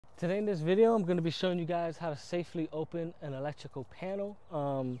Today in this video, I'm going to be showing you guys how to safely open an electrical panel.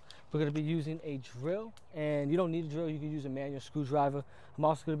 We're going to be using a drill, and you don't need a drill, you can use a manual screwdriver. I'm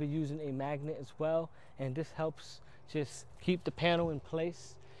also going to be using a magnet as well, and this helps just keep the panel in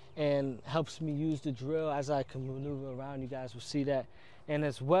place and helps me use the drill as I can maneuver around. You guys will see that. And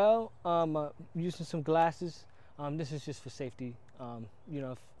as well, using some glasses. This is just for safety. You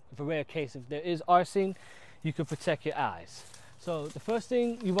know, if a rare case, if there is arcing, you can protect your eyes. So the first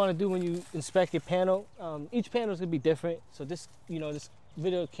thing you want to do when you inspect your panel, each panel is going to be different. So this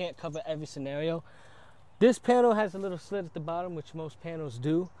video can't cover every scenario. This panel has a little slit at the bottom, which most panels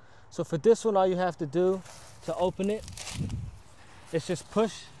do. So for this one, all you have to do to open it is just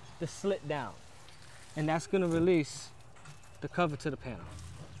push the slit down, and that's going to release the cover to the panel.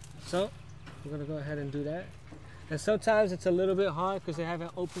 So we're going to go ahead and do that. And sometimes it's a little bit hard because they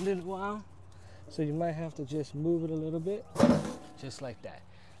haven't opened it in a while. So you might have to just move it a little bit, just like that.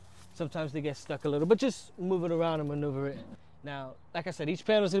 Sometimes they get stuck a little, but just move it around and maneuver it. Now, like I said, each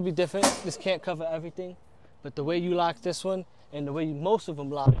panel is gonna be different. This can't cover everything, but the way you lock this one and the way most of them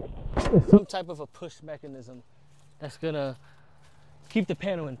lock is some type of a push mechanism that's gonna keep the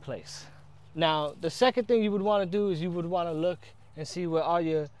panel in place. Now, the second thing you would wanna do is you would wanna look and see where all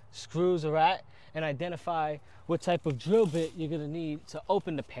your screws are at and identify what type of drill bit you're gonna need to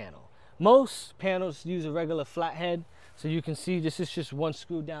open the panel. Most panels use a regular flathead, so you can see this is just one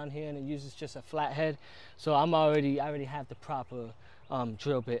screw down here and it uses just a flathead. So I already have the proper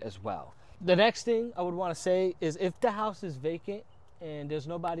drill bit as well. The next thing I would want to say is if the house is vacant and there's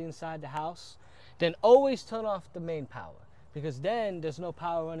nobody inside the house, then always turn off the main power, because then there's no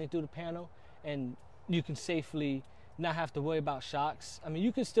power running through the panel and you can safely not have to worry about shocks. I mean,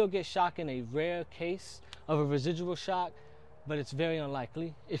 you can still get shock in a rare case of a residual shock, but it's very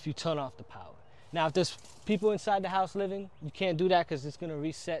unlikely if you turn off the power. Now, if there's people inside the house living, you can't do that because it's going to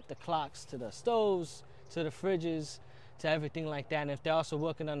reset the clocks to the stoves, to the fridges, to everything like that. And if they're also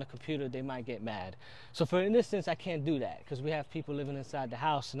working on the computer, they might get mad. So for instance, I can't do that because we have people living inside the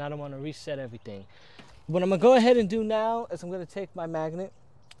house and I don't want to reset everything. What I'm going to go ahead and do now is I'm going to take my magnet.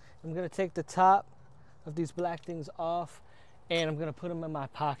 I'm going to take the top of these black things off and I'm going to put them in my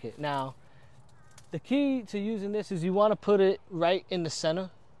pocket. Now, the key to using this is you want to put it right in the center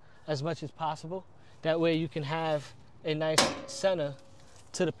as much as possible. That way you can have a nice center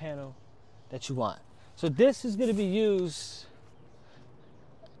to the panel that you want. So this is going to be used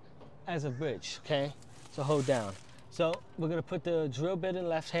as a bridge, okay? So hold down. So we're going to put the drill bit in the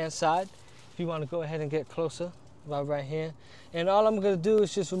left-hand side. If you want to go ahead and get closer, about right here. And all I'm going to do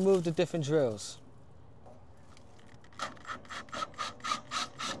is just remove the different drills.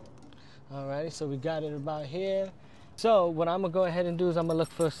 Alrighty, so we got it about here. So what I'm gonna go ahead and do is I'm gonna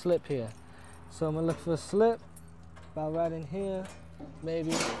look for a slip here. So I'm gonna look for a slip about right in here,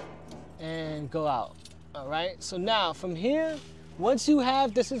 maybe, and go out. Alright, so now from here, once you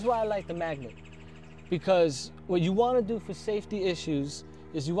have, this is why I like the magnet. Because what you wanna do for safety issues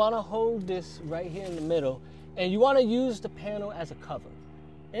is you wanna hold this right here in the middle and you wanna use the panel as a cover.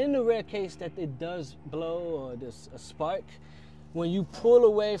 In the rare case that it does blow or there's a spark, when you pull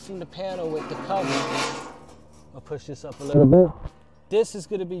away from the panel with the cover, I'll push this up a little bit. This is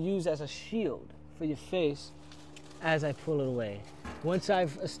going to be used as a shield for your face as I pull it away. Once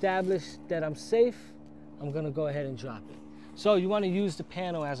I've established that I'm safe, I'm going to go ahead and drop it. So you want to use the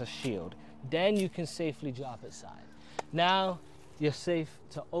panel as a shield. Then you can safely drop it side. Now you're safe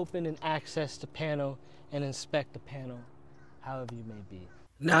to open and access the panel and inspect the panel however you may be.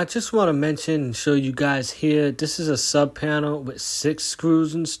 Now, I just want to mention and show you guys here, this is a sub panel with 6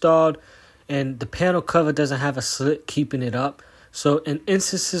 screws installed, and the panel cover doesn't have a slit keeping it up. So in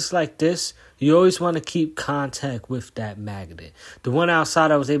instances like this, you always want to keep contact with that magnet. The one outside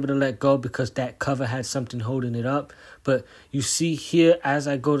I was able to let go because that cover had something holding it up. But you see here, as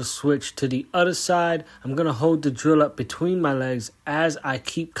I go to switch to the other side, I'm going to hold the drill up between my legs as I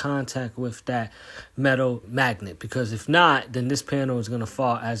keep contact with that metal magnet. Because if not, then this panel is going to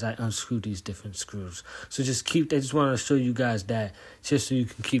fall as I unscrew these different screws. So just keep that. I just wanted to show you guys that just so you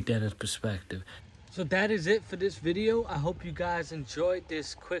can keep that in perspective. So that is it for this video. I hope you guys enjoyed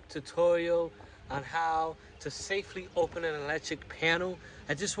this quick tutorial on how to safely open an electric panel.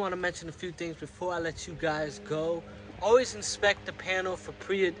 I just want to mention a few things before I let you guys go. Always inspect the panel for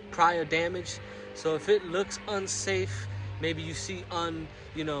prior damage. So if it looks unsafe, maybe you see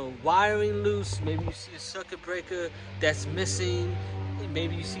wiring loose, maybe you see a circuit breaker that's missing,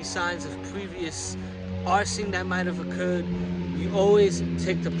 maybe you see signs of previous arcing that might have occurred, you always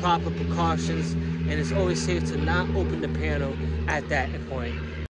take the proper precautions, and it's always safe to not open the panel at that point.